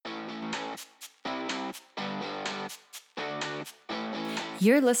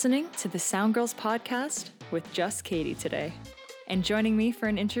You're listening to the Sound Girls podcast with Just Katie today. And joining me for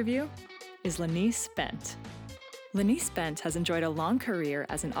an interview is Lanice Bent. Lanice Bent has enjoyed a long career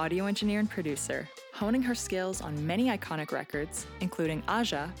as an audio engineer and producer, honing her skills on many iconic records, including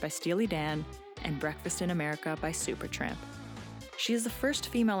Aja by Steely Dan and Breakfast in America by Supertramp. She is the first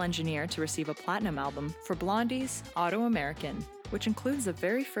female engineer to receive a platinum album for Blondie's Auto American, which includes the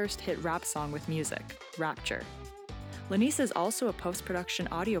very first hit rap song with music, Rapture. Lanice is also a post-production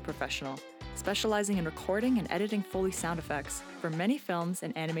audio professional, specializing in recording and editing Foley sound effects for many films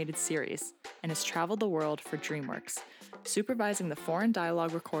and animated series, and has traveled the world for DreamWorks, supervising the foreign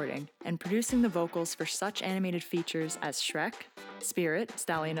dialogue recording and producing the vocals for such animated features as Shrek, Spirit,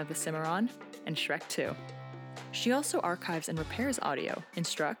 Stallion of the Cimarron, and Shrek 2. She also archives and repairs audio,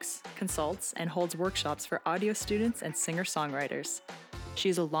 instructs, consults, and holds workshops for audio students and singer-songwriters. She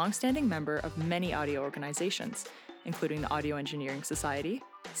is a long-standing member of many audio organizations, including the Audio Engineering Society,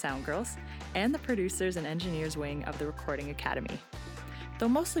 Sound Girls, and the Producers and Engineers wing of the Recording Academy. Though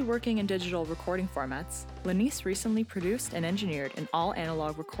mostly working in digital recording formats, Lanice recently produced and engineered an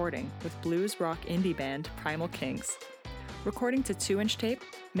all-analog recording with blues rock indie band Primal Kings, recording to 2-inch tape,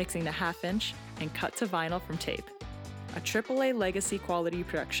 mixing to half-inch, and cut to vinyl from tape. A AAA legacy quality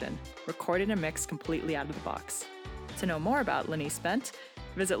production, recorded and mixed completely out of the box. To know more about Lanice Bent,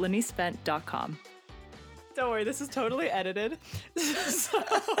 visit lanicebent.com. Don't worry, this is totally edited. So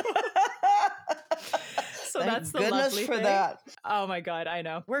that's the lovely for thing. that. Oh my God, I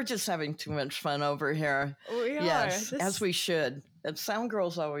know. We're just having too much fun over here. We are. Yes, as we should. And Sound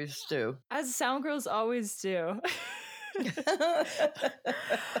Girls always do. As Sound Girls always do.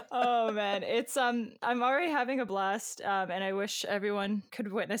 Oh man, it's I'm already having a blast, and I wish everyone could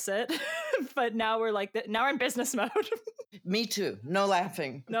witness it. But now we're now we're in business mode. Me too. No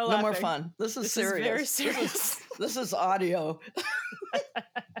laughing. No more laughing. fun. This is serious. Is very serious. This is audio.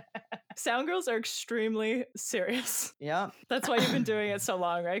 Sound Girls are extremely serious. Yeah. That's why you've been doing it so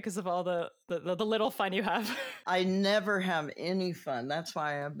long, right? Because of all the little fun you have. I never have any fun. That's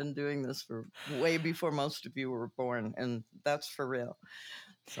why I've been doing this for way before most of you were born. And that's for real.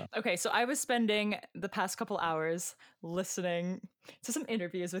 Okay, so I was spending the past couple hours listening to some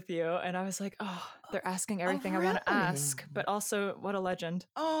interviews with you, and I was like, oh, they're asking everything I want to ask, but also, what a legend.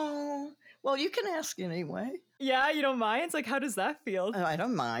 Oh, well, you can ask anyway. Yeah, you don't mind? It's like, how does that feel? I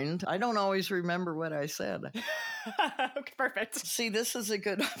don't mind. I don't always remember what I said. Okay, perfect. See, this is a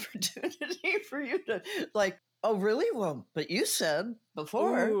good opportunity for you to oh, really? Well, but you said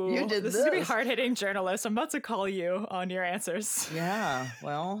before you did this. This is going to be hard-hitting journalist. I'm about to call you on your answers. Yeah,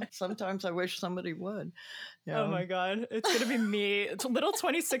 well, sometimes I wish somebody would. You know? Oh my God. It's going to be me, little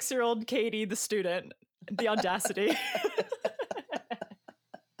 26-year-old Katie, the student, the audacity.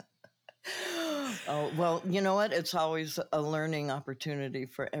 Oh, well, you know what? It's always a learning opportunity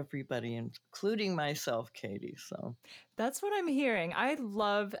for everybody, including myself, Katie. So that's what I'm hearing. I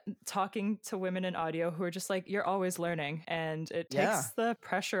love talking to women in audio who are just like, you're always learning, and it takes the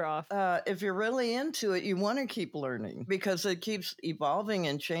pressure off. If you're really into it, you want to keep learning because it keeps evolving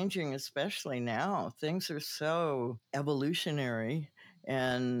and changing, especially now. Things are so evolutionary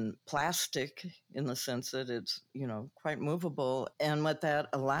and plastic in the sense that it's, quite movable. And what that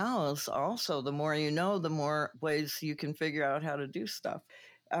allows also, the more you know, the more ways you can figure out how to do stuff.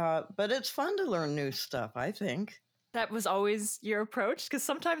 But it's fun to learn new stuff, I think. That was always your approach? Because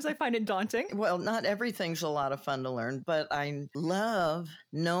sometimes I find it daunting. Well, not everything's a lot of fun to learn, but I love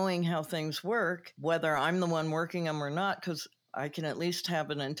knowing how things work, whether I'm the one working them or not, because I can at least have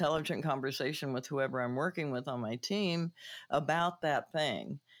an intelligent conversation with whoever I'm working with on my team about that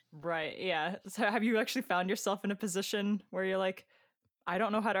thing. Right. Yeah. So have you actually found yourself in a position where you're like, I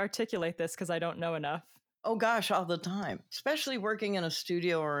don't know how to articulate this because I don't know enough? Oh, gosh, all the time, especially working in a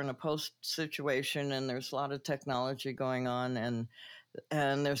studio or in a post situation. And there's a lot of technology going on and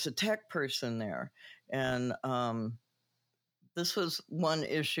there's a tech person there. And this was one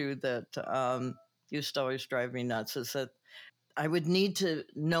issue that used to always drive me nuts is that I would need to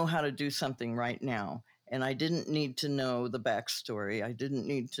know how to do something right now. And I didn't need to know the backstory. I didn't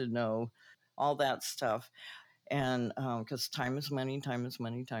need to know all that stuff. And because time is money, time is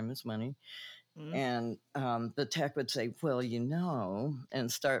money, time is money. Mm-hmm. And the tech would say, well,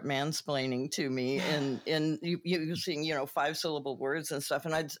 and start mansplaining to me and using, 5-syllable words and stuff.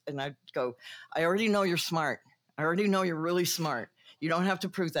 And I'd go, I already know you're smart. I already know you're really smart. You don't have to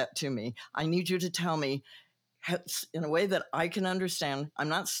prove that to me. I need you to tell me in a way that I can understand. I'm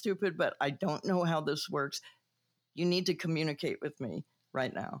not stupid, but I don't know how this works. You need to communicate with me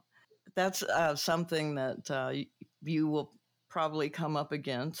right now. That's something that you will probably come up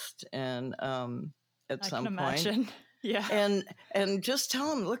against, and at some point, Yeah. And just tell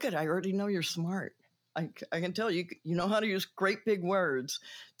them, look, I already know you're smart. I can tell you know how to use great big words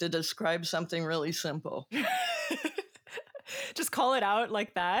to describe something really simple. Just call it out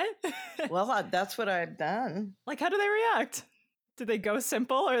like that. Well, that's what I've done. Like, how do they react? Do they go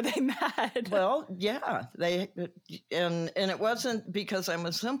simple or are they mad? Well, yeah, and it wasn't because I'm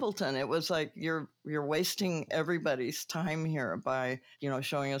a simpleton. It was like you're wasting everybody's time here by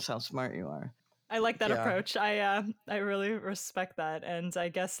showing us how smart you are. I like that approach. I really respect that, and I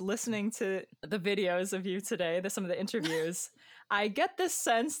guess listening to the videos of you today, some of the interviews, I get this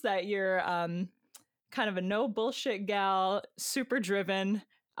sense that you're kind of a no bullshit gal, super driven.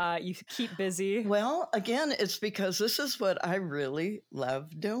 You keep busy. Well, again, it's because this is what I really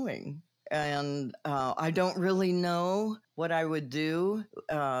love doing. And I don't really know what I would do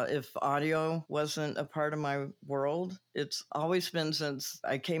if audio wasn't a part of my world. It's always been since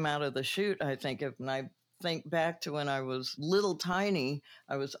I came out of the chute, I think, when I think back to when I was little tiny,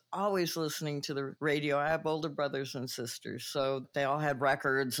 I was always listening to the radio. I have older brothers and sisters, so they all had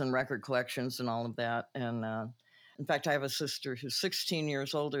records and record collections and all of that. And in fact, I have a sister who's 16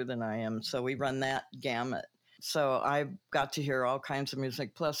 years older than I am, so we run that gamut. So I got to hear all kinds of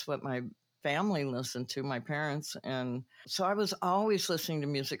music, plus what my family listened to, my parents. And so I was always listening to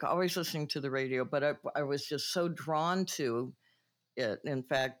music, always listening to the radio, but I was just so drawn to it. In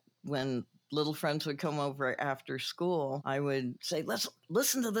fact, when little friends would come over after school, I would say, let's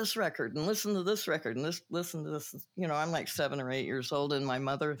listen to this record and listen to this record and listen to this. I'm like 7 or 8 years old, and my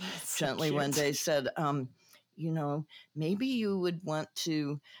mother gently one day said, maybe you would want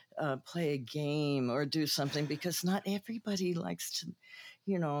to play a game or do something, because not everybody likes to,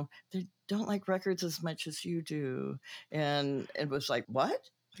 they don't like records as much as you do. And it was like, what?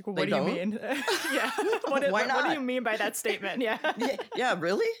 What do you mean? Yeah. Why not? What do you mean by that statement? Yeah. Yeah,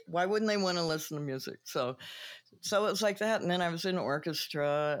 really? Why wouldn't they want to listen to music? So it was like that. And then I was in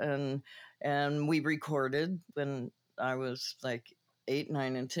orchestra, and we recorded when I was like 8,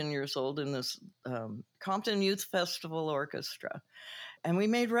 9, and 10 years old in this Compton Youth Festival Orchestra. And we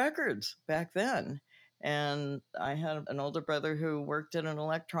made records back then. And I had an older brother who worked at an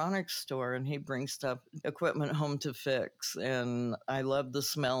electronics store, and he brings equipment home to fix. And I loved the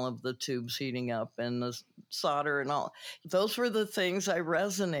smell of the tubes heating up and the solder and all. Those were the things I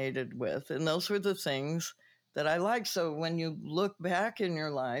resonated with, and those were the things that I liked. So when you look back in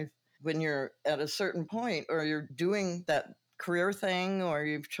your life, when you're at a certain point, or you're doing that career thing, or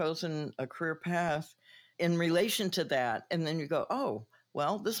you've chosen a career path in relation to that, and then you go, oh,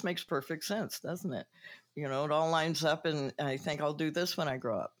 well, this makes perfect sense, doesn't it? It all lines up, and I think I'll do this when I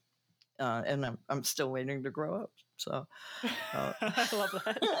grow up. And I'm still waiting to grow up. So I love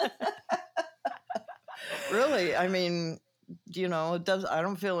that. Really, I mean, it does. I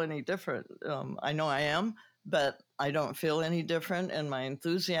don't feel any different. I know I am, but I don't feel any different. And my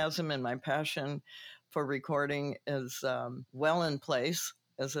enthusiasm and my passion for recording is well in place,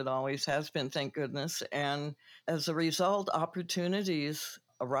 as it always has been, thank goodness. And as a result, opportunities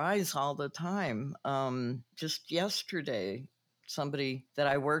arise all the time. Just yesterday, somebody that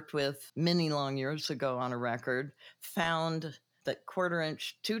I worked with many long years ago on a record found that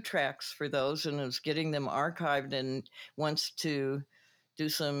 1/4-inch 2 tracks for those, and is getting them archived, and wants to do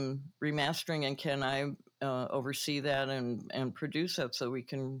some remastering. And can I oversee that and produce that so we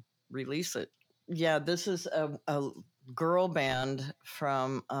can release it? Yeah, this is a girl band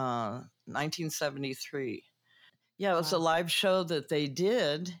from 1973. Yeah, it was a live show that they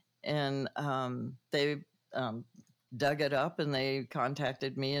did, and they dug it up, and they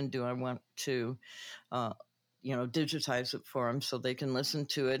contacted me, and do I want to, digitize it for them so they can listen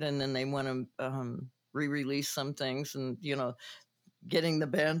to it, and then they want to re-release some things, and getting the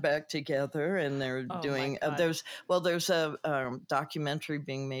band back together, and they're doing. There's a documentary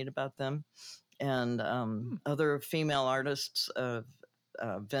being made about them, and other female artists of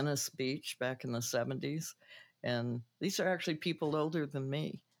Venice Beach back in the 70s. And these are actually people older than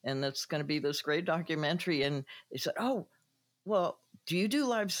me. And it's going to be this great documentary. And they said, oh, well, do you do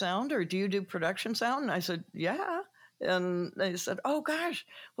live sound, or do you do production sound? And I said, yeah. And they said, oh, gosh,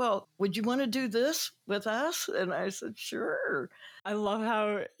 well, would you want to do this with us? And I said, sure. I love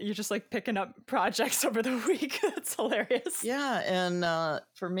how you're just like picking up projects over the week. That's hilarious. Yeah. And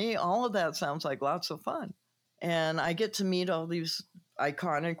for me, all of that sounds like lots of fun. And I get to meet all these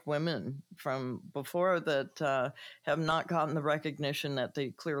iconic women from before that have not gotten the recognition that they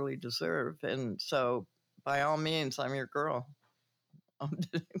clearly deserve. And so by all means, I'm your girl.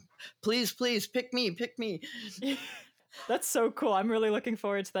 Please pick me. That's so cool. I'm really looking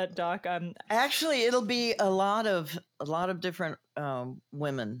forward to that doc. Actually, it'll be a lot of different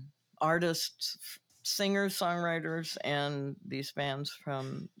women, artists singers, songwriters, and these bands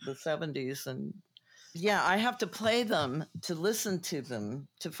from the 70s. And yeah, I have to play them to listen to them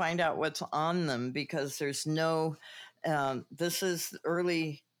to find out what's on them, because there's no, this is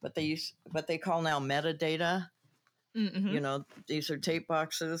early, what they call now metadata. Mm-hmm. These are tape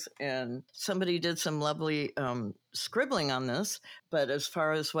boxes, and somebody did some lovely scribbling on this, but as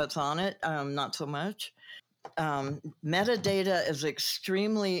far as what's on it, not so much. Metadata is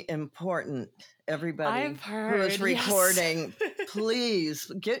extremely important. Everybody I've who is heard, recording, yes.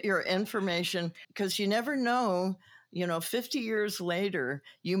 please get your information, because you never know, 50 years later,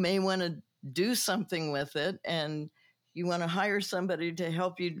 you may want to do something with it, and you want to hire somebody to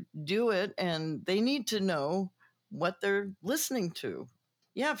help you do it, and they need to know what they're listening to.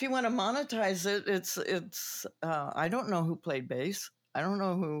 Yeah, if you want to monetize it, it's I don't know who played bass. I don't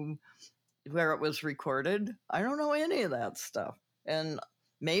know where it was recorded. I don't know any of that stuff. And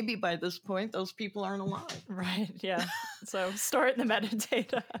maybe by this point, those people aren't alive. Right. Yeah. So store it in the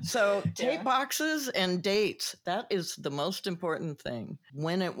metadata. So tape boxes and dates, that is the most important thing,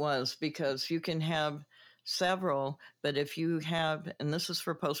 when it was, because you can have several, but if you have, and this is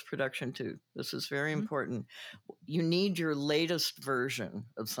for post-production too, this is very important, you need your latest version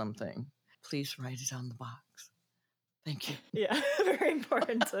of something. Please write it on the box. Thank you. Yeah, very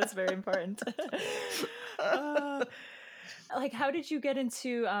important. That's very important. Like, how did you get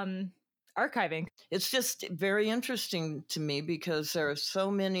into archiving? It's just very interesting to me, because there are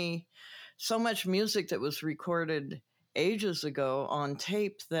so much music that was recorded ages ago on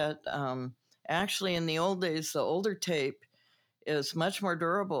tape that actually in the old days, the older tape is much more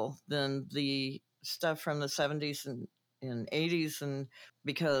durable than the stuff from the 70s and 80s, and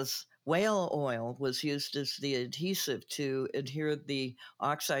because whale oil was used as the adhesive to adhere the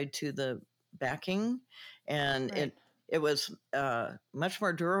oxide to the backing, and Right. it was much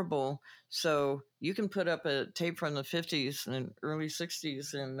more durable. So you can put up a tape from the 50s and early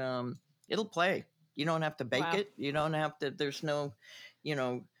 60s, and it'll play. You don't have to bake it. You don't have to, there's no,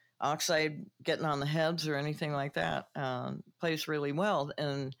 oxide getting on the heads or anything like that. Plays really well.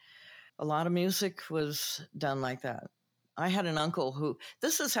 And a lot of music was done like that. I had an uncle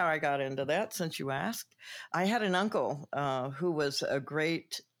this is how I got into that, since you asked. I had an uncle who was a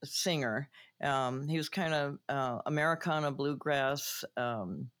great singer. He was kind of Americana bluegrass.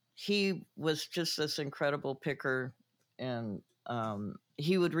 He was just this incredible picker, and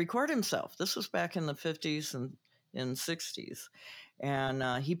he would record himself. This was back in the 50s and 60s.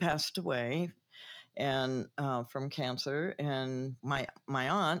 And he passed away and from cancer. And my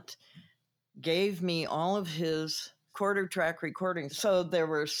aunt gave me all of his quarter track recordings. So there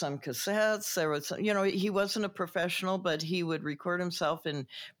were some cassettes. There was, he wasn't a professional, but he would record himself in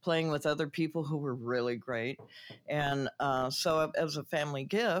playing with other people who were really great. And so as a family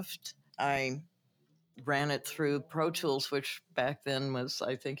gift, I ran it through Pro Tools, which back then was,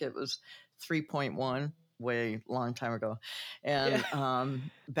 I think it was 3.1. Way long time ago, and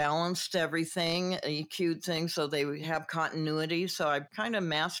balanced everything, EQ'd things so they would have continuity. So I kind of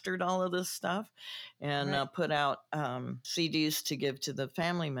mastered all of this stuff, and put out CDs to give to the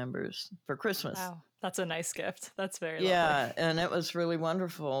family members for Christmas. Wow, that's a nice gift. That's very lovely. Yeah, and it was really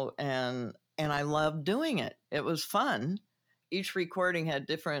wonderful, and I loved doing it. It was fun. Each recording had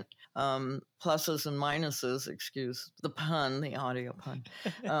different pluses and minuses. Excuse the pun, the audio pun.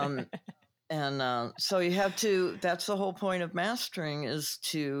 And so you have to, that's the whole point of mastering, is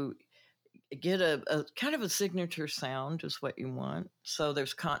to get a kind of a signature sound is what you want. So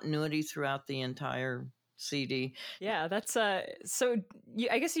there's continuity throughout the entire CD. Yeah, that's so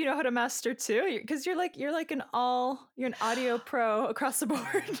I guess you know how to master too, because you're an audio pro across the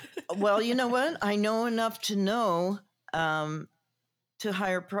board. Well, you know what? I know enough to know to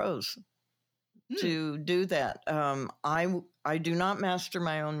hire pros to do that. I do not master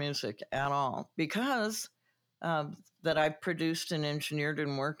my own music at all, because that I've produced and engineered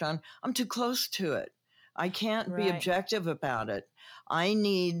and worked on, I'm too close to it. I can't be objective about it. I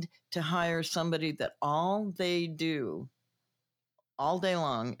need to hire somebody that all they do all day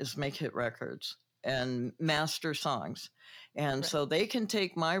long is make hit records and master songs. And so they can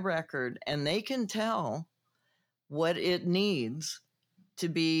take my record and they can tell what it needs to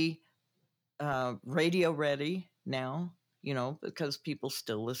be radio ready now, because people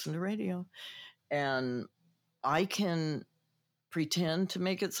still listen to radio. And I can pretend to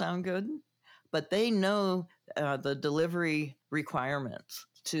make it sound good, but they know the delivery requirements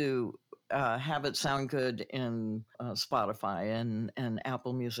to have it sound good in Spotify and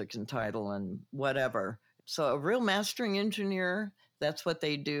Apple Music and Tidal and whatever. So a real mastering engineer, that's what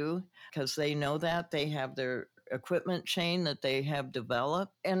they do, because they know that. They have their equipment chain that they have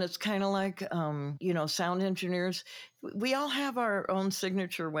developed. And it's kind of like, sound engineers, we all have our own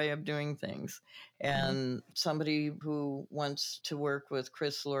signature way of doing things. And somebody who wants to work with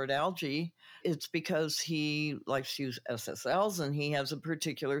Chris Lord-Alge, it's because he likes to use SSLs and he has a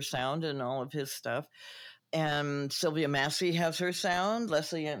particular sound in all of his stuff. And Sylvia Massey has her sound.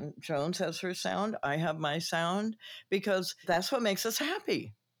 Leslie Ann Jones has her sound. I have my sound, because that's what makes us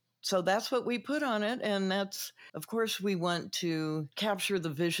happy. So that's what we put on it. And that's, of course, we want to capture the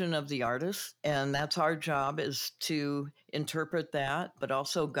vision of the artist. And that's our job, is to interpret that, but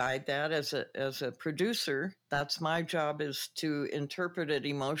also guide that as a producer. That's my job, is to interpret it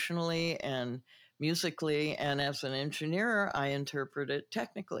emotionally and musically. And as an engineer, I interpret it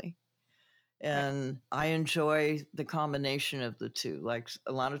technically. And I enjoy the combination of the two. Like,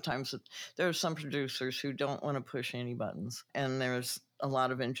 a lot of times there are some producers who don't want to push any buttons. And there's a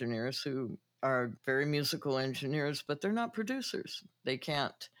lot of engineers who are very musical engineers, but they're not producers. They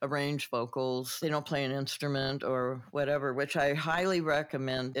can't arrange vocals. They don't play an instrument or whatever, which I highly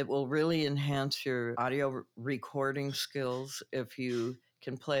recommend. It will really enhance your audio recording skills if you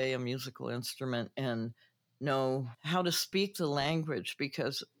can play a musical instrument and know how to speak the language,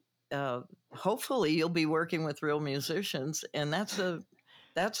 because hopefully you'll be working with real musicians, and that's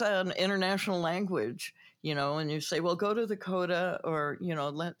an international language, and you say, well, go to the coda, or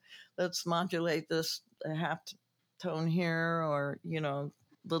let's modulate this a half tone here, or a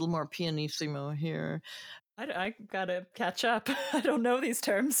little more pianissimo here. I gotta catch up. I don't know these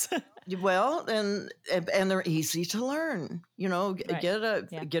terms. Well, and they're easy to learn. Right.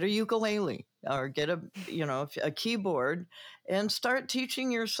 Get a ukulele, or get a keyboard, and start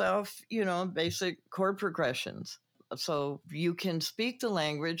teaching yourself, basic chord progressions, so you can speak the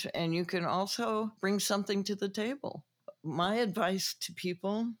language and you can also bring something to the table. My advice to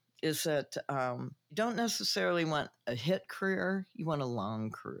people is that you don't necessarily want a hit career, you want a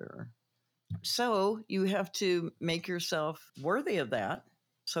long career. So you have to make yourself worthy of that,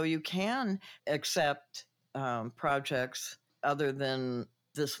 so you can accept projects other than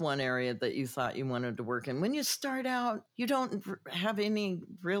this one area that you thought you wanted to work in. When you start out, you don't have any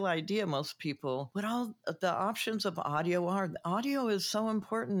real idea, most people, what all the options of audio are. The audio is so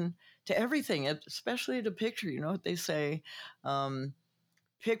important to everything, especially to picture. You know what they say?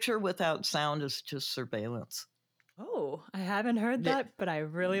 Picture without sound is just surveillance. Oh, I haven't heard that, but I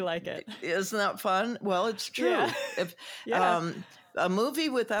really like it. Isn't that fun? Well, it's true. Yeah. If Yeah. a movie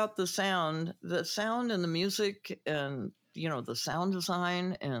without the sound and the music, and the sound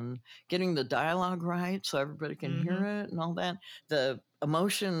design and getting the dialogue right so everybody can hear it and all that, the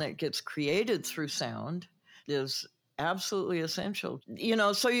emotion that gets created through sound is absolutely essential.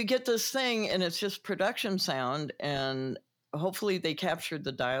 So you get this thing, and it's just production sound, and hopefully they captured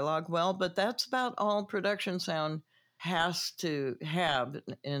the dialogue well, but that's about all production sound has to have.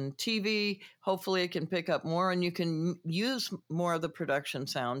 In TV, hopefully it can pick up more and you can use more of the production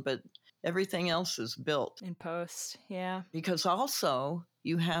sound, but everything else is built in post. Yeah. Because also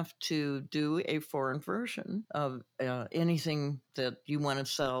you have to do a foreign version of anything that you want to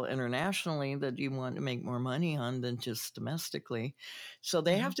sell internationally, that you want to make more money on than just domestically. So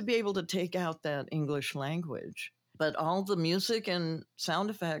they have to be able to take out that English language. But all the music and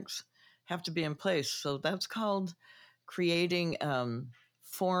sound effects have to be in place. So that's called creating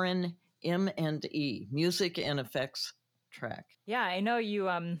foreign M&E, music and effects track. Yeah, I know you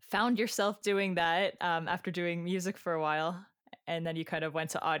found yourself doing that after doing music for a while, and then you kind of went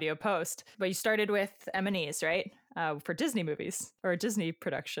to audio post. But you started with M&Es, right? For Disney movies or Disney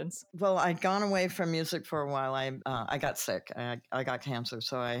productions. Well, I'd gone away from music for a while. I got sick. I got cancer,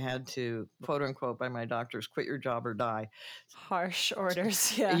 so I had to, quote unquote, by my doctors, quit your job or die. Harsh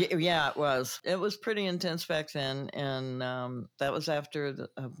orders. Yeah. Yeah, it was. It was pretty intense back then, and that was after the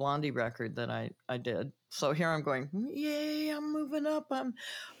Blondie record that I did. So here I'm going, yay! I'm moving up. I'm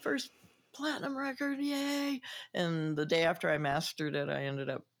first platinum record, yay! And the day after I mastered it, I ended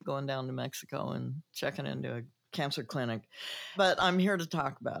up going down to Mexico and checking into a cancer clinic, but I'm here to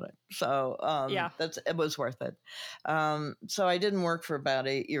talk about it. So it was worth it. So I didn't work for about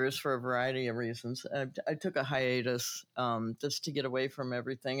 8 years for a variety of reasons. I took a hiatus just to get away from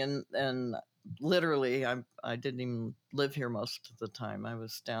everything, and literally I didn't even live here most of the time. I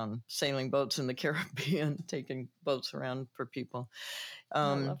was down sailing boats in the Caribbean, taking boats around for people.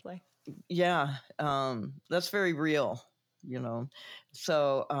 Lovely. Yeah, that's very real,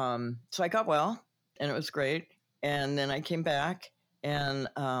 So I got well, and it was great. And then I came back and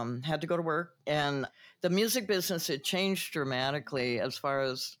had to go to work. And the music business had changed dramatically as far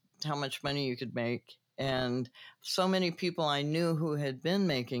as how much money you could make. And so many people I knew who had been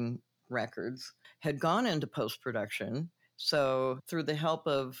making records had gone into post-production. So through the help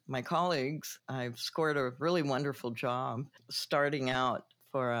of my colleagues, I've scored a really wonderful job starting out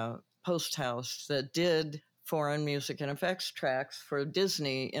for a post house that did foreign music and effects tracks for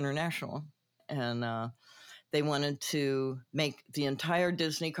Disney International. And they wanted to make the entire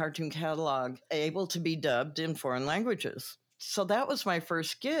Disney cartoon catalog able to be dubbed in foreign languages. So that was my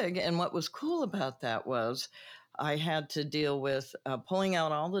first gig. And what was cool about that was I had to deal with pulling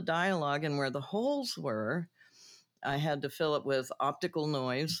out all the dialogue, and where the holes were, I had to fill it with optical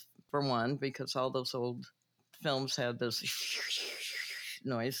noise, for one, because all those old films had this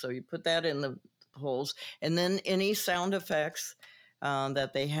noise. So you put that in the holes. And then any sound effects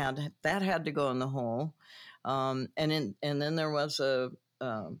that they had, that had to go in the hole. And then there was a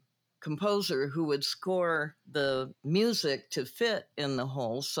composer who would score the music to fit in the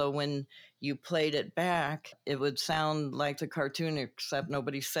hole. So when you played it back, it would sound like the cartoon, except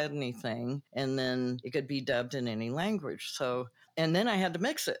nobody said anything. And then it could be dubbed in any language. So, and then I had to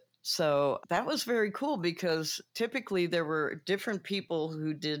mix it. So that was very cool, because typically there were different people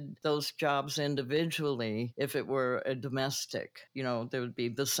who did those jobs individually. If it were a domestic, there would be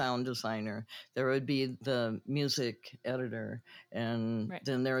the sound designer, there would be the music editor, and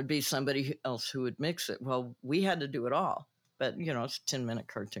then there would be somebody else who would mix it. Well, we had to do it all, but it's a 10-minute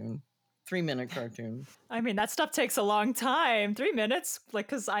cartoon. 3-minute cartoon. I mean, that stuff takes a long time. 3 minutes,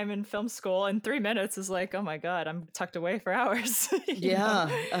 because I'm in film school, and 3 minutes is like, oh my God, I'm tucked away for hours. Yeah.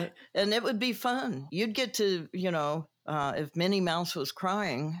 And it would be fun. You'd get to, if Minnie Mouse was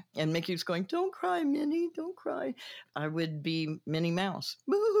crying and Mickey's going, don't cry, Minnie, don't cry, I would be Minnie Mouse.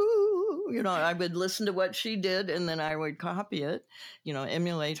 Boo! I would listen to what she did, and then I would copy it,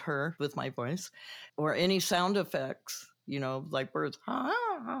 emulate her with my voice, or any sound effects, like birds. Ha,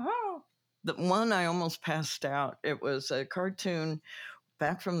 ha, ha, ha. The one I almost passed out, it was a cartoon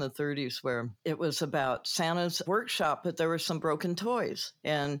back from the 30s where it was about Santa's workshop, but there were some broken toys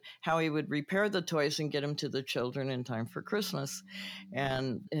and how he would repair the toys and get them to the children in time for Christmas.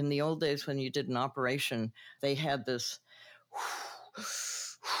 And in the old days, when you did an operation, they had this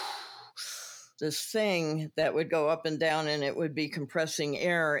thing that would go up and down, and it would be compressing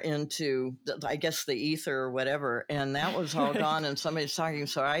air into, I guess, the ether or whatever. And that was all gone, and somebody's talking.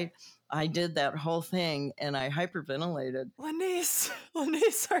 So I did that whole thing, and I hyperventilated. Lenise,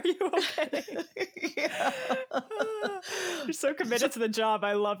 are you okay? Yeah. You're so committed to the job.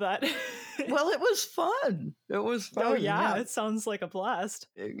 I love that. Well, it was fun. Oh, yeah. It sounds like a blast.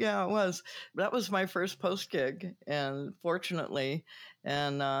 Yeah, it was. That was my first post gig, and fortunately,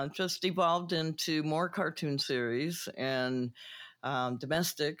 and just evolved into more cartoon series and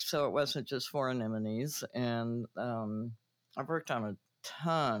domestic, so it wasn't just foreign enemies. And I've worked on a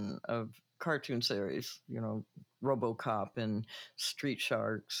ton of cartoon series, RoboCop and Street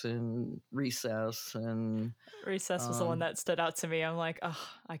Sharks and Recess. And Recess was the one that stood out to me. I'm like, oh,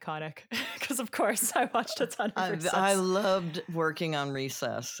 iconic. Because of course I watched a ton of Recess. I loved working on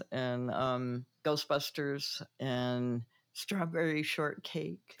Recess and Ghostbusters and Strawberry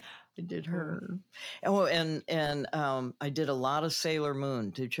Shortcake. I did her. Oh, and I did a lot of Sailor Moon.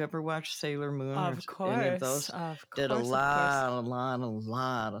 Did you ever watch Sailor Moon? Of course. Any of those? Did a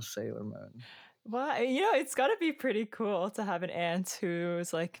lot of Sailor Moon. Well, it's got to be pretty cool to have an aunt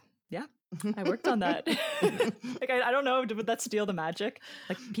who's like, yeah, I worked on that. Like, I don't know, would that steal the magic?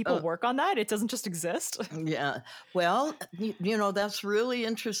 Like, people work on that? It doesn't just exist? Yeah. Well, that's really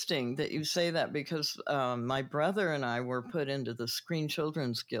interesting that you say that, because my brother and I were put into the Screen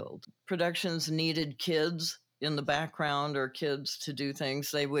Children's Guild. Productions needed kids in the background or kids to do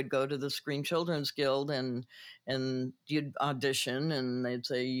things. They would go to the Screen Children's Guild and you'd audition, and they'd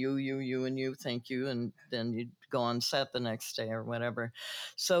say you, and you, thank you. And then you'd go on set the next day or whatever.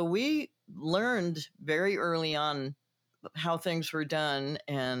 So we learned very early on how things were done,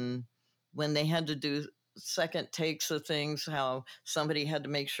 and when they had to do second takes of things, how somebody had to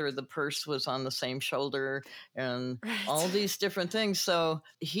make sure the purse was on the same shoulder, and all these different things. So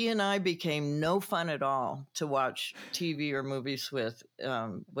he and I became no fun at all to watch TV or movies with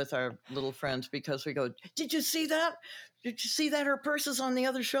our little friends, because we go, did you see that? Did you see that? Her purse is on the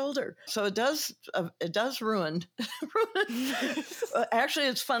other shoulder. So it does ruin. Actually,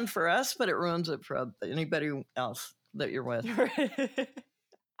 it's fun for us, but it ruins it for anybody else that you're with.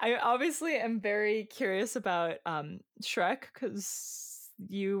 I obviously am very curious about Shrek, because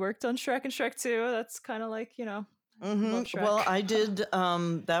you worked on Shrek and Shrek 2. That's kind of like, love Shrek. Well, I did.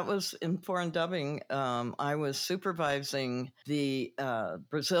 That was in foreign dubbing. I was supervising the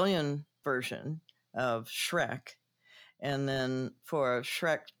Brazilian version of Shrek. And then for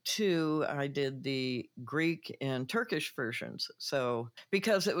Shrek 2, I did the Greek and Turkish versions. So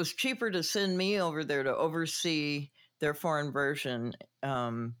because it was cheaper to send me over there to oversee their foreign version,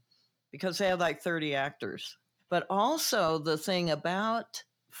 because they had like 30 actors. But also the thing about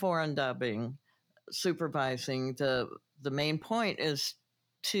foreign dubbing, supervising, the main point is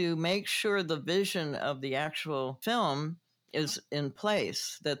to make sure the vision of the actual film is in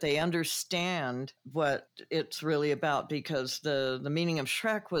place, that they understand what it's really about, because the meaning of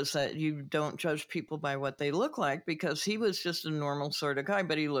Shrek was that you don't judge people by what they look like, because he was just a normal sort of guy,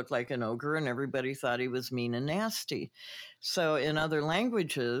 but he looked like an ogre and everybody thought he was mean and nasty. So in other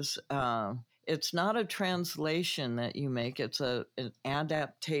languages, it's not a translation that you make, it's an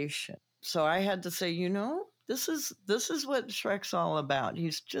adaptation. So I had to say, this is what Shrek's all about.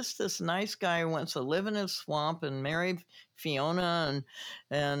 He's just this nice guy who wants to live in his swamp and marry Fiona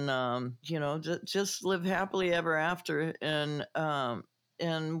and just live happily ever after, and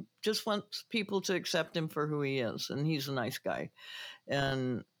just wants people to accept him for who he is, and he's a nice guy.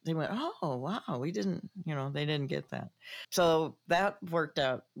 And they went, oh wow, they didn't get that. So that worked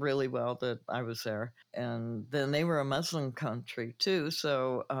out really well that I was there. And then they were a Muslim country too,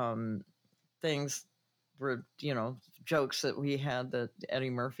 so things were, jokes that we had that Eddie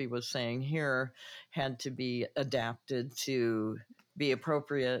Murphy was saying here had to be adapted to be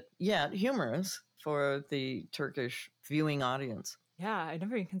appropriate yet humorous for the Turkish viewing audience. Yeah, I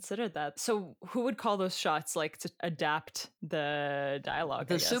never even considered that. So who would call those shots, like, to adapt the dialogue?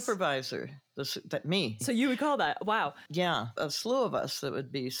 The supervisor, me. So you would call that? Wow. Yeah, a slew of us that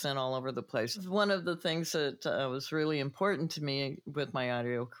would be sent all over the place. One of the things that was really important to me with my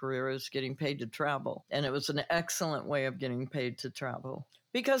audio career is getting paid to travel. And it was an excellent way of getting paid to travel,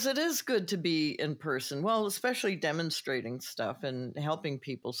 because it is good to be in person, well, especially demonstrating stuff and helping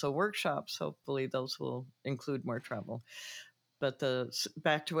people. So workshops, hopefully those will include more travel. But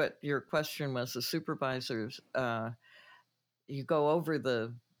back to what your question was, the supervisors, you go over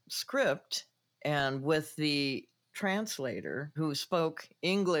the script, and with the translator who spoke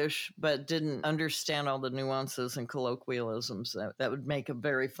English but didn't understand all the nuances and colloquialisms, that would make a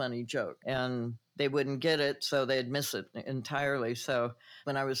very funny joke. And they wouldn't get it, so they'd miss it entirely. So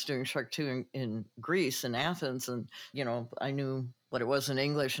when I was doing Shrek 2 in Greece, in Athens, and, I knew what it was in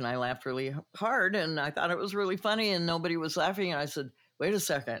English, and I laughed really hard, and I thought it was really funny, and nobody was laughing. And I said, wait a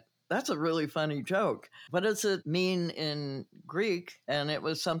second, that's a really funny joke. What does it mean in Greek? And it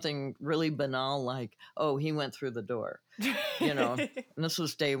was something really banal, like, oh, he went through the door, And this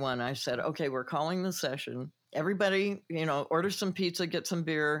was day one. I said, okay, we're calling the session. Everybody, order some pizza, get some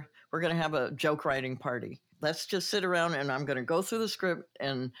beer. We're going to have a joke writing party. Let's just sit around, and I'm going to go through the script,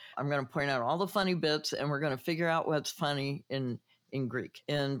 and I'm going to point out all the funny bits, and we're going to figure out what's funny in Greek.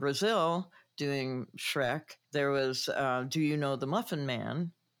 In Brazil, doing Shrek, there was, do you know the Muffin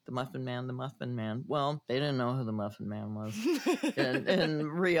Man? The Muffin Man. Well, they didn't know who the Muffin Man was in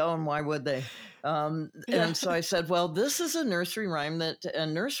Rio, and why would they? And so I said, well, this is a nursery rhyme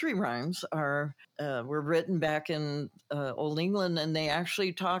and nursery rhymes were written back in Old England, and they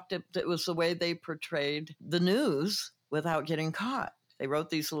actually it was the way they portrayed the news without getting caught. They wrote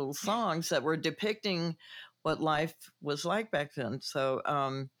these little songs that were depicting what life was like back then. So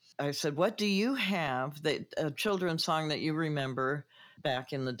I said, what do you have, a children's song that you remember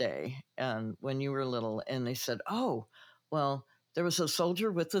back in the day and when you were little? And they said, oh, well, there was a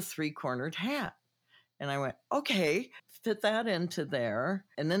soldier with a three-cornered hat. And I went, okay, fit that into there.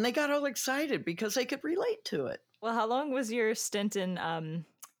 And then they got all excited because they could relate to it. Well, how long was your stint in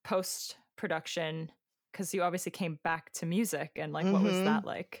post-production? Because you obviously came back to music, and what was that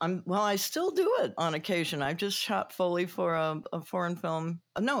like? Well, I still do it on occasion. I just shot Foley for a foreign film.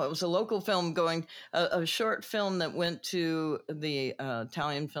 No, it was a local film a short film that went to the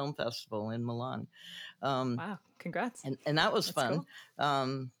Italian Film Festival in Milan. Wow, congrats. And that was fun.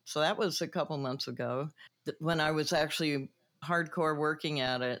 Cool. So that was a couple months ago. When I was actually hardcore working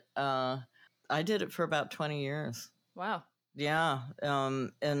at it, I did it for about 20 years. Wow. Yeah.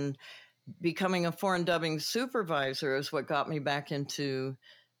 And becoming a foreign dubbing supervisor is what got me back into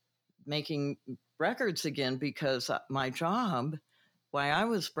making records again, because my job, why I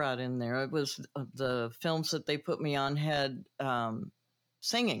was brought in there, it was the films that they put me on had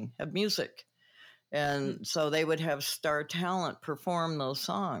singing, had music. And so they would have star talent perform those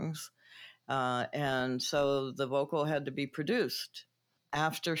songs. And so the vocal had to be produced.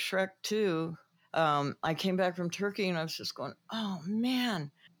 After Shrek 2, I came back from Turkey, and I was just going, oh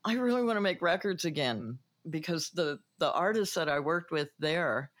man, I really want to make records again, because the artists that I worked with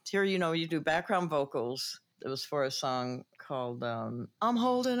there, here, you do background vocals. It was for a song called I'm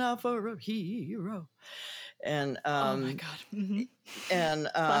Holding Out for a Hero. And oh my God. Mm-hmm. and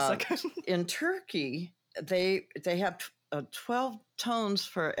Classic. in Turkey, they have 12 tones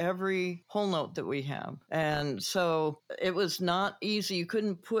for every whole note that we have. And so it was not easy. You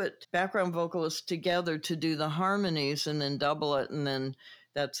couldn't put background vocalists together to do the harmonies and then double it and then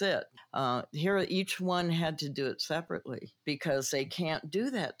that's it. Here, each one had to do it separately because they can't do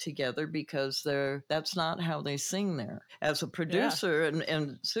that together because that's not how they sing there. As a producer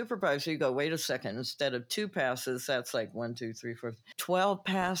and supervisor, you go, wait a second, instead of 2 passes, that's like 1, 2, 3, 4, 12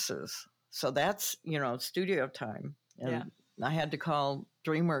 passes. So that's, studio time. And I had to call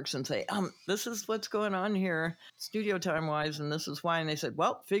DreamWorks and say, this is what's going on here, studio time wise, and this is why. And they said,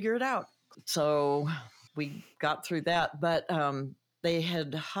 well, figure it out. So we got through that. But they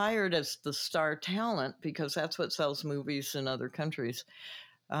had hired as the star talent, because that's what sells movies in other countries,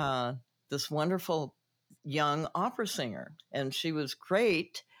 this wonderful young opera singer. And she was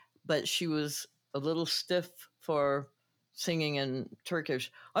great, but she was a little stiff for singing in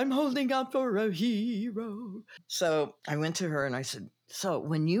Turkish. I'm holding out for a hero. So I went to her and I said, so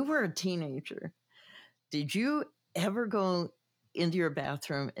when you were a teenager, did you ever go into your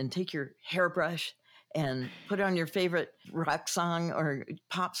bathroom and take your hairbrush and put on your favorite rock song or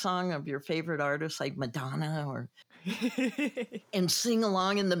pop song of your favorite artist, like Madonna, or and sing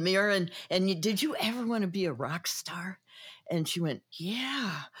along in the mirror? And did you ever want to be a rock star? And she went,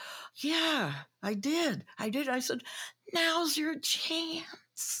 yeah, I did. I said, now's your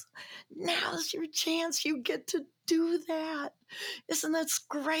chance. Now's your chance. You get to do that. Isn't that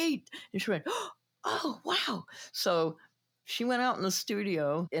great? And she went, oh, wow. So she went out in the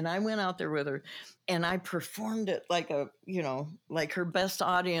studio and I went out there with her and I performed it like like her best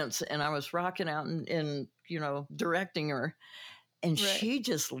audience. And I was rocking out and directing her. And she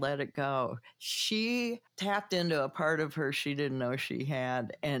just let it go. She tapped into a part of her she didn't know she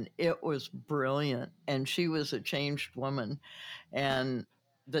had. And it was brilliant. And she was a changed woman. And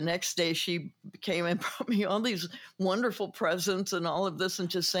the next day she came and brought me all these wonderful presents and all of this, and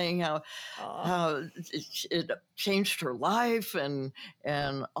just saying how it changed her life and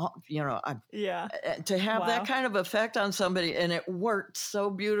to have that kind of effect on somebody, and it worked so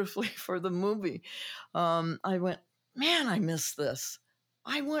beautifully for the movie. I went, man, I miss this.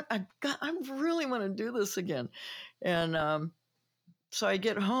 I really want to do this again. And so I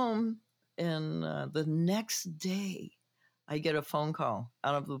get home, and the next day I get a phone call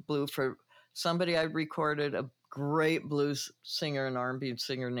out of the blue for somebody I recorded, a great blues singer and R&B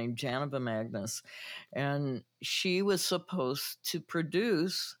singer named Janova Magnus. And she was supposed to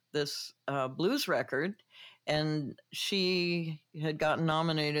produce this blues record. And she had gotten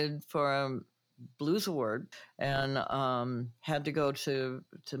nominated for a blues award and had to go to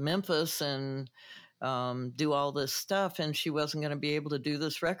Memphis and do all this stuff. And she wasn't going to be able to do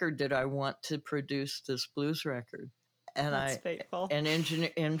this record. Did I want to produce this blues record? And that's fateful. And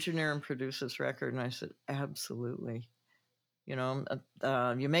engineer and produce this record. And I said, absolutely. You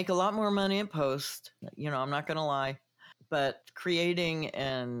make a lot more money in post, I'm not going to lie, but creating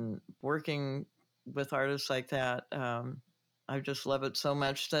and working with artists like that, I just love it so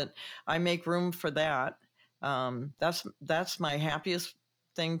much that I make room for that. That's my happiest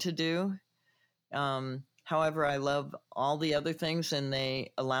thing to do. However, I love all the other things, and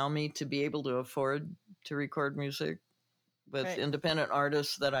they allow me to be able to afford to record music with independent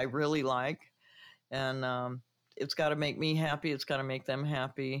artists that I really like. And it's got to make me happy. It's got to make them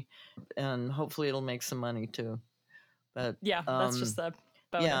happy. And hopefully it'll make some money too. But that's just the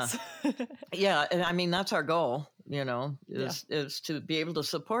bonus. Yeah. And I mean, that's our goal, is to be able to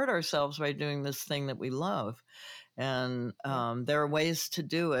support ourselves by doing this thing that we love. And there are ways to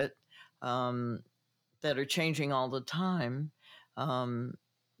do it that are changing all the time.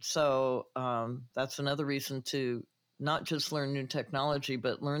 So that's another reason to not just learn new technology,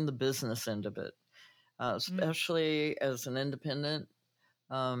 but learn the business end of it, especially as an independent.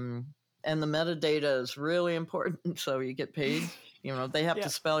 And the metadata is really important. So you get paid. They have to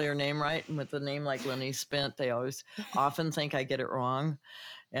spell your name right. And with a name like Lanice Bent, they often think I get it wrong.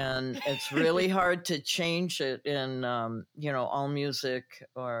 And it's really hard to change it in, AllMusic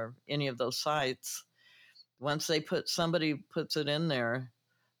or any of those sites. Once somebody puts it in there,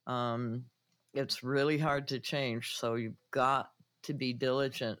 it's really hard to change. So you've got to be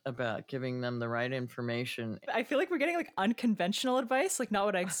diligent about giving them the right information. I feel like we're getting like unconventional advice, like not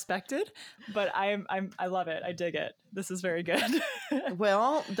what I expected, but I love it. I dig it. This is very good.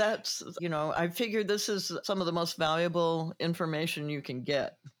 Well, that's, I figured this is some of the most valuable information you can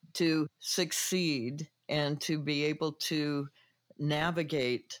get to succeed and to be able to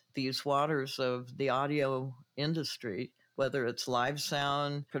navigate these waters of the audio industry, whether it's live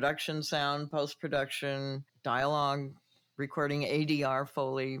sound, production sound, post-production, dialogue, recording, ADR,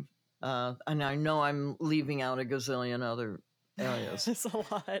 Foley. And I know I'm leaving out a gazillion other areas. It's a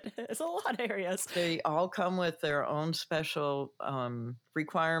lot. It's a lot of areas. They all come with their own special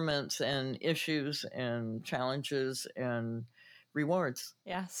requirements and issues and challenges and rewards.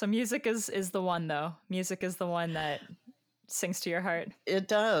 Yeah. So music is the one, though. Music is the one that sings to your heart. It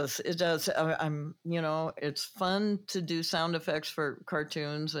does. It does. I'm, it's fun to do sound effects for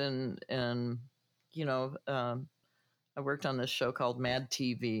cartoons and I worked on this show called Mad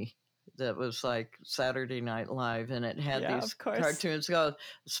TV that was like Saturday Night Live, and it had these cartoons called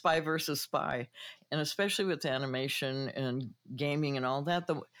Spy versus Spy. And especially with animation and gaming and all that,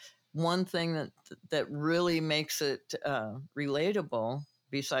 the one thing that really makes it relatable,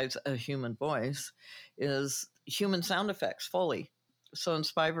 besides a human voice, is human sound effects, Foley. So in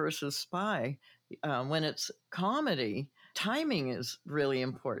Spy versus Spy, when it's comedy, timing is really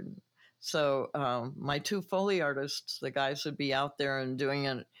important. So my two Foley artists, the guys would be out there and doing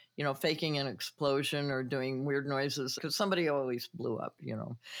it, faking an explosion or doing weird noises because somebody always blew up,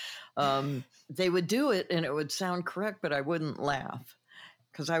 They would do it and it would sound correct, but I wouldn't laugh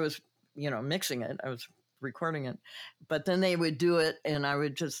because I was, mixing it. I was recording it. But then they would do it and I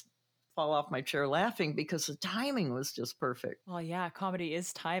would just fall off my chair laughing because the timing was just perfect. Well, yeah, comedy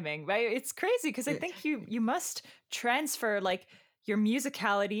is timing, right? It's crazy because I think you must transfer like your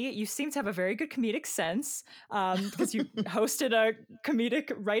musicality. You seem to have a very good comedic sense because you hosted a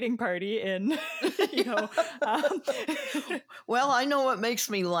comedic writing party in, Well, I know what makes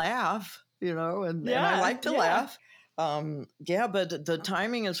me laugh, and I like to laugh. But the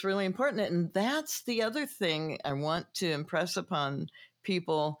timing is really important. And that's the other thing I want to impress upon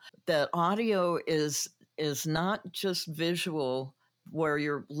people, that audio is not just visual, where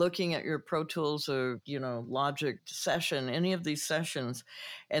you're looking at your Pro Tools or, Logic session, any of these sessions,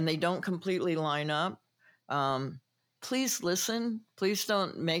 and they don't completely line up. Please listen. Please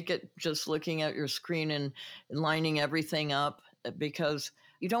don't make it just looking at your screen and lining everything up, because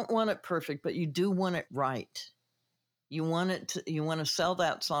you don't want it perfect, but you do want it right. You want to sell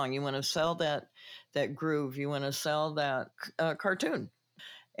that song. You want to sell that groove. You want to sell that cartoon.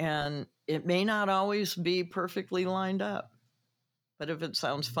 And it may not always be perfectly lined up. But if it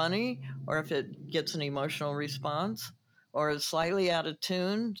sounds funny, or if it gets an emotional response, or is slightly out of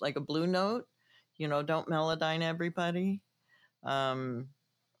tune, like a blue note, don't melodyne everybody. Sometimes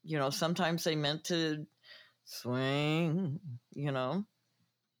they meant to swing,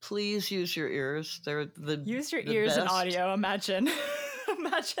 Please use your ears. They're use your ears in audio. Imagine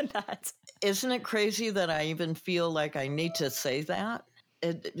that. Isn't it crazy that I even feel like I need to say that?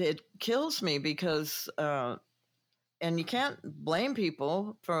 It kills me because, and you can't blame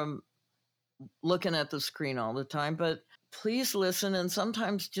people from looking at the screen all the time, but please listen, and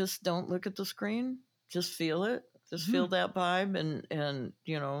sometimes just don't look at the screen. Just feel it. Just feel that vibe. And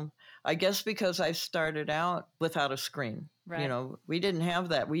I guess because I started out without a screen. Right. We didn't have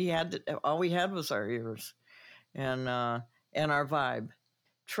that. All we had was our ears and our vibe.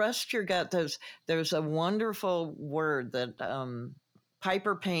 Trust your gut. There's a wonderful word that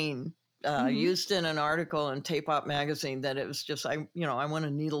Piper Payne used in an article in Tape Op magazine, that it was just, I want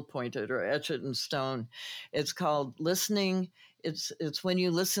to needle point it or etch it in stone. It's called listening. It's when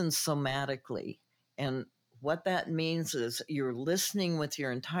you listen somatically. And what that means is you're listening with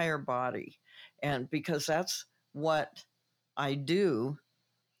your entire body. And because that's what I do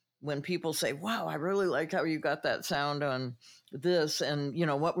when people say, wow, I really like how you got that sound on this. And,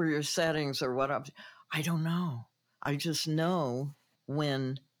 what were your settings or what? I don't know. I just know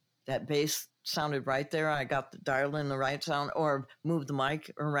when that bass sounded right there. I got the dial in the right sound, or moved the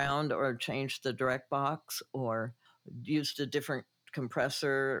mic around, or changed the direct box, or used a different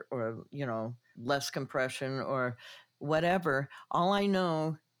compressor, or, less compression or whatever. All I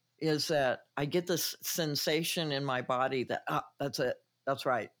know is that I get this sensation in my body that, that's it. That's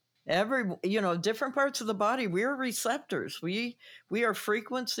right. Different parts of the body, we're receptors. We are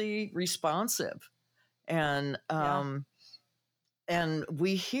frequency responsive. And, and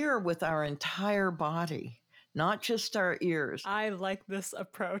we hear with our entire body, not just our ears. I like this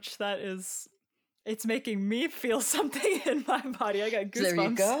approach. It's making me feel something in my body. I got goosebumps. There you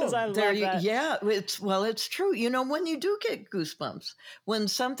go. I love that. Yeah, it's true. When you do get goosebumps, when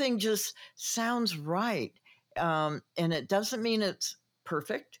something just sounds right, and it doesn't mean it's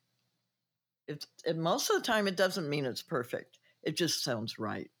perfect. Most of the time, it doesn't mean it's perfect. It just sounds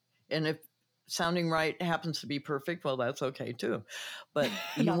right. And if sounding right happens to be perfect, well, that's okay too. But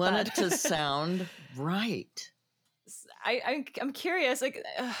you want it to sound right. I'm curious, like,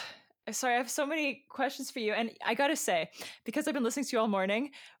 Sorry, I have so many questions for you. And I got to say, because I've been listening to you all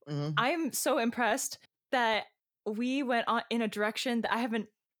morning, I'm so impressed that we went on in a direction that I haven't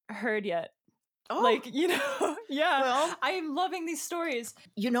heard yet. Oh, Yeah, well, I'm loving these stories.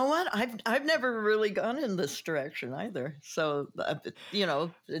 you know what? I've never really gone in this direction either. So,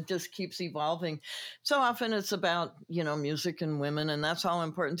 it just keeps evolving. So often it's about, music and women, and that's all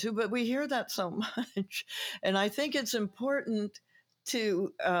important too. But we hear that so much. And I think it's important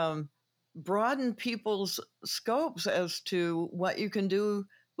to broaden people's scopes as to what you can do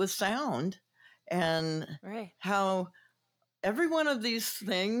with sound and how every one of these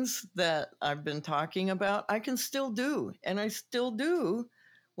things that I've been talking about, I can still do. And I still do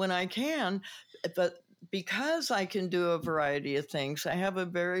when I can. But because I can do a variety of things, I have a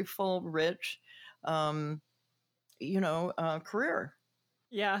very full, rich, career.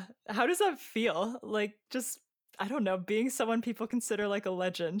 Yeah. How does that feel? Like, just, I don't know, being someone people consider like a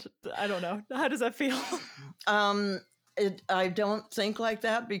legend. I don't know. How does that feel? I don't think like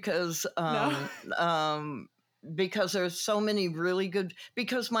that because because there's so many really good,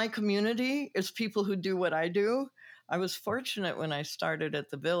 because my community is people who do what I do. I was fortunate when I started at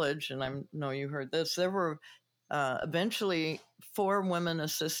the Village, and I know you heard this, there were eventually 4 women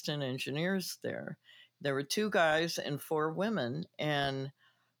assistant engineers there. There were 2 guys and 4 women, and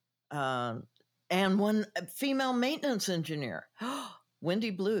 1 female maintenance engineer.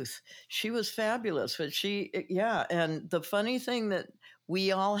 Wendy Bluth. She was fabulous, but and the funny thing that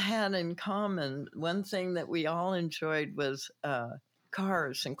we all had in common, one thing that we all enjoyed was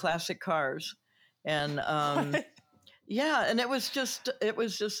cars and classic cars. And and it was just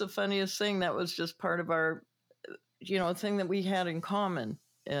the funniest thing. That was just part of our, thing that we had in common.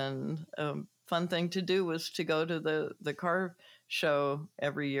 And fun thing to do was to go to the car show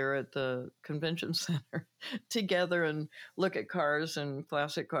every year at the convention center together and look at cars and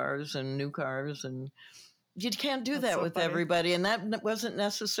classic cars and new cars. And you can't do that with everybody. And that wasn't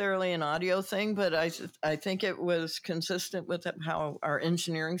necessarily an audio thing, but I think it was consistent with how our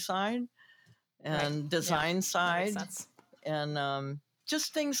engineering side and design side and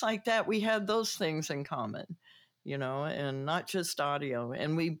just things like that. We had those things in common, and not just audio.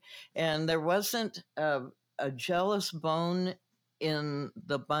 And there wasn't a jealous bone in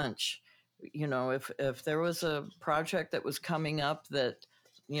the bunch. If there was a project that was coming up that,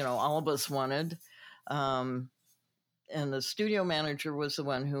 all of us wanted, and the studio manager was the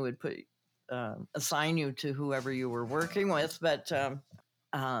one who would assign you to whoever you were working with. But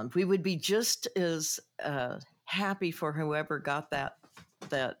we would be just as happy for whoever got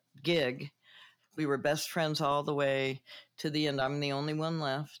that gig. We were best friends all the way to the end. I'm the only one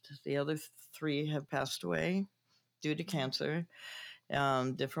left. The other 3 have passed away due to cancer,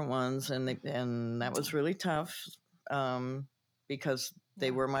 different ones, and that was really tough because they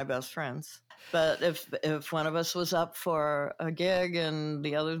were my best friends. But if one of us was up for a gig and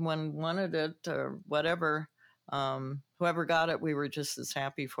the other one wanted it or whatever, whoever got it, we were just as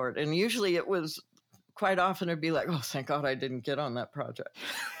happy for it. And usually it was quite often it'd be like, oh, thank God I didn't get on that project.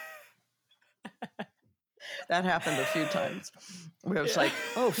 That happened a few times where it was like,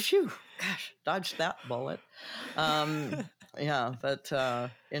 oh, phew, gosh, dodged that bullet. But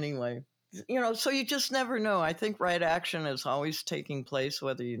anyway, so you just never know. I think right action is always taking place,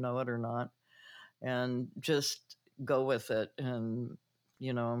 whether you know it or not, and just go with it. And,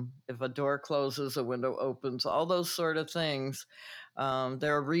 if a door closes, a window opens, all those sort of things.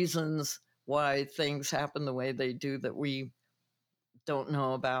 There are reasons why things happen the way they do that we don't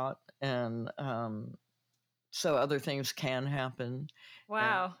know about. And so other things can happen.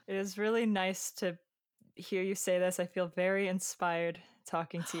 Wow. It is really nice to hear you say this. I feel very inspired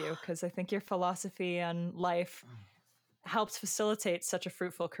talking to you because I think your philosophy on life helps facilitate such a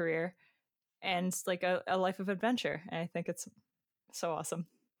fruitful career and like a life of adventure. And I think it's so awesome.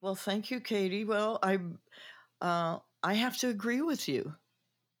 Well, thank you, Katie. Well, I have to agree with you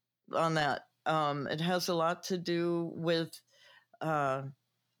on that. It has a lot to do with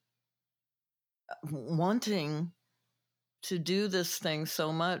wanting to do this thing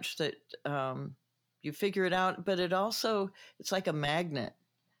so much that you figure it out, but it's like a magnet.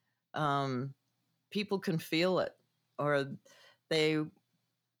 People can feel it, or they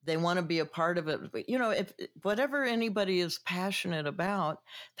want to be a part of it. But, if whatever anybody is passionate about,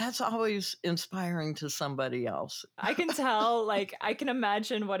 that's always inspiring to somebody else. I can tell, I can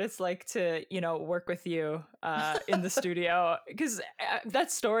imagine what it's like to, work with you in the studio. Because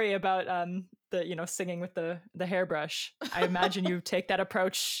that story about the, singing with the hairbrush, I imagine you take that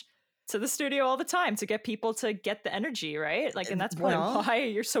approach to the studio all the time to get people to get the energy, right? Like, and that's probably why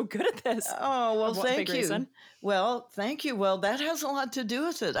you're so good at this. Oh, well, thank you. Reason. Well, thank you. Well, that has a lot to do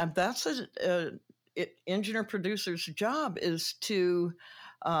with it. That's engineer producer's job, is to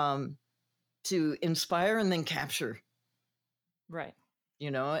inspire and then capture. Right.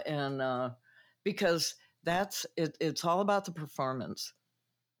 And because that's it, it's all about the performance.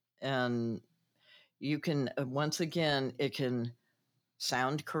 And you can, once again, it can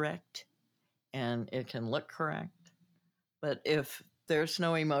sound correct and it can look correct. But if there's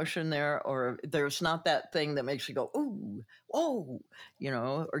no emotion there, or there's not that thing that makes you go, ooh, whoa,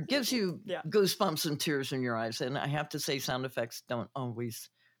 or gives you goosebumps and tears in your eyes. And I have to say, sound effects don't always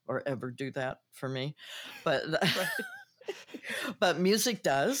or ever do that for me. But but music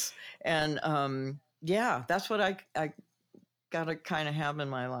does. And that's what I got to kind of have in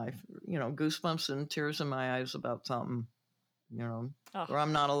my life, goosebumps and tears in my eyes about something, or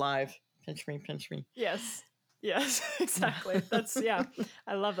I'm not alive. Pinch me, pinch me. Yes, exactly. That's,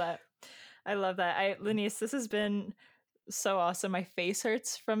 I love that. Lanice, this has been so awesome. My face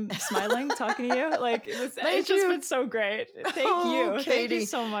hurts from smiling, talking to you. Like, it's just been so great. Thank you. Katie. Thank you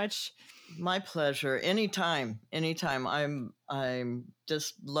so much. My pleasure. Anytime. I'm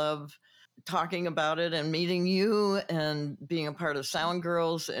just love talking about it and meeting you and being a part of Sound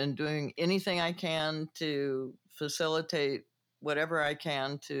Girls and doing anything I can to facilitate whatever I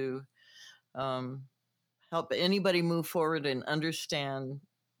can to help anybody move forward and understand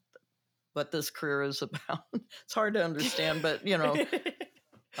what this career is about. It's hard to understand, but it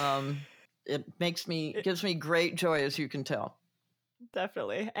gives me great joy, as you can tell.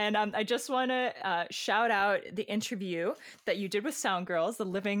 Definitely. And I just want to shout out the interview that you did with Sound Girls, the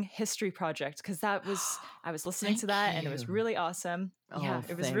Living History Project, because I was listening to that and it was really awesome.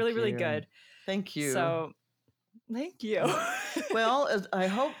 It was really, really good. Thank you. So thank you. Well, I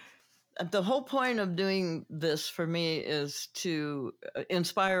hope the whole point of doing this for me is to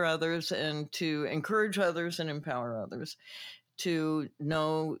inspire others and to encourage others and empower others to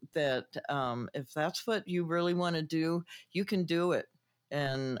know that if that's what you really want to do, you can do it.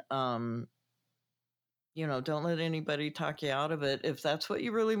 And, don't let anybody talk you out of it if that's what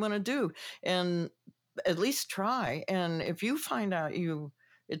you really want to do. And at least try. And if you find out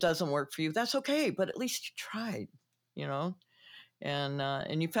it doesn't work for you, that's okay. But at least you tried,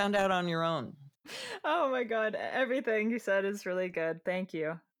 and you found out on your own. Oh my God. Everything you said is really good. Thank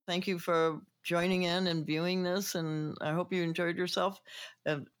you. Thank you for joining in and viewing this. And I hope you enjoyed yourself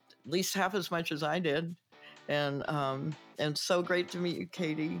at least half as much as I did. And so great to meet you,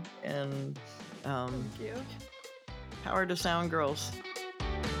 Katie. And thank you. Power to Sound Girls.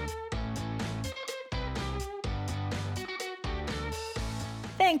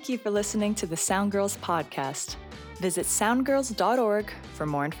 Thank you for listening to the Sound Girls podcast. Visit soundgirls.org for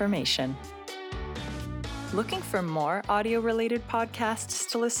more information. Looking for more audio-related podcasts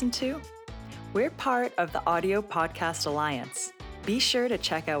to listen to? We're part of the Audio Podcast Alliance. Be sure to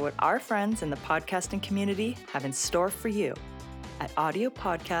check out what our friends in the podcasting community have in store for you at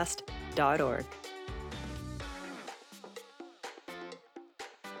audiopodcast.org.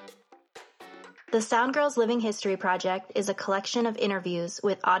 The Sound Girls Living History Project is a collection of interviews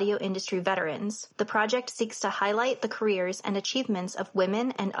with audio industry veterans. The project seeks to highlight the careers and achievements of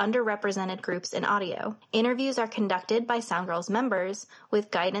women and underrepresented groups in audio. Interviews are conducted by Sound Girls members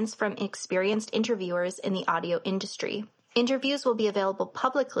with guidance from experienced interviewers in the audio industry. Interviews will be available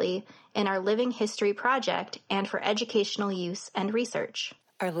publicly in our Living History Project and for educational use and research.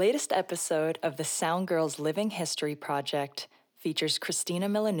 Our latest episode of the Sound Girls Living History Project features Christina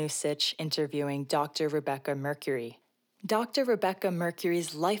Milanusic interviewing Dr. Rebecca Mercury. Dr. Rebecca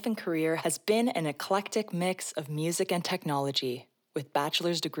Mercury's life and career has been an eclectic mix of music and technology, with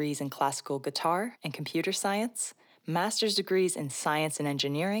bachelor's degrees in classical guitar and computer science, master's degrees in science and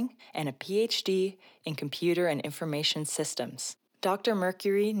engineering, and a PhD in computer and information systems. Dr.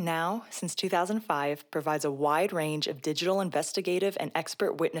 Mercury now, since 2005, provides a wide range of digital investigative and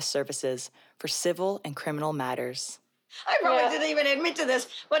expert witness services for civil and criminal matters. I probably didn't even admit to this,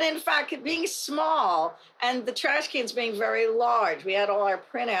 but in fact, being small and the trash cans being very large, we had all our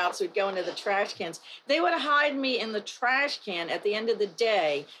printouts would go into the trash cans. They would hide me in the trash can at the end of the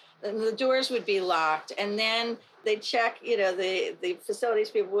day, and the doors would be locked. And then They'd check, the facilities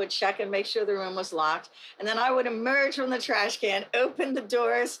people would check and make sure the room was locked. And then I would emerge from the trash can, open the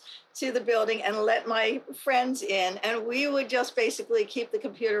doors to the building and let my friends in. And we would just basically keep the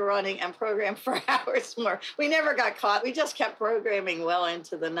computer running and program for hours more. We never got caught. We just kept programming well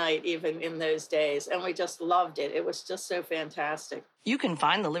into the night, even in those days. And we just loved it. It was just so fantastic. You can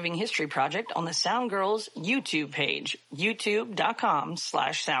find the Living History Project on the Sound Girls YouTube page,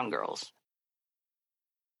 youtube.com/soundgirls.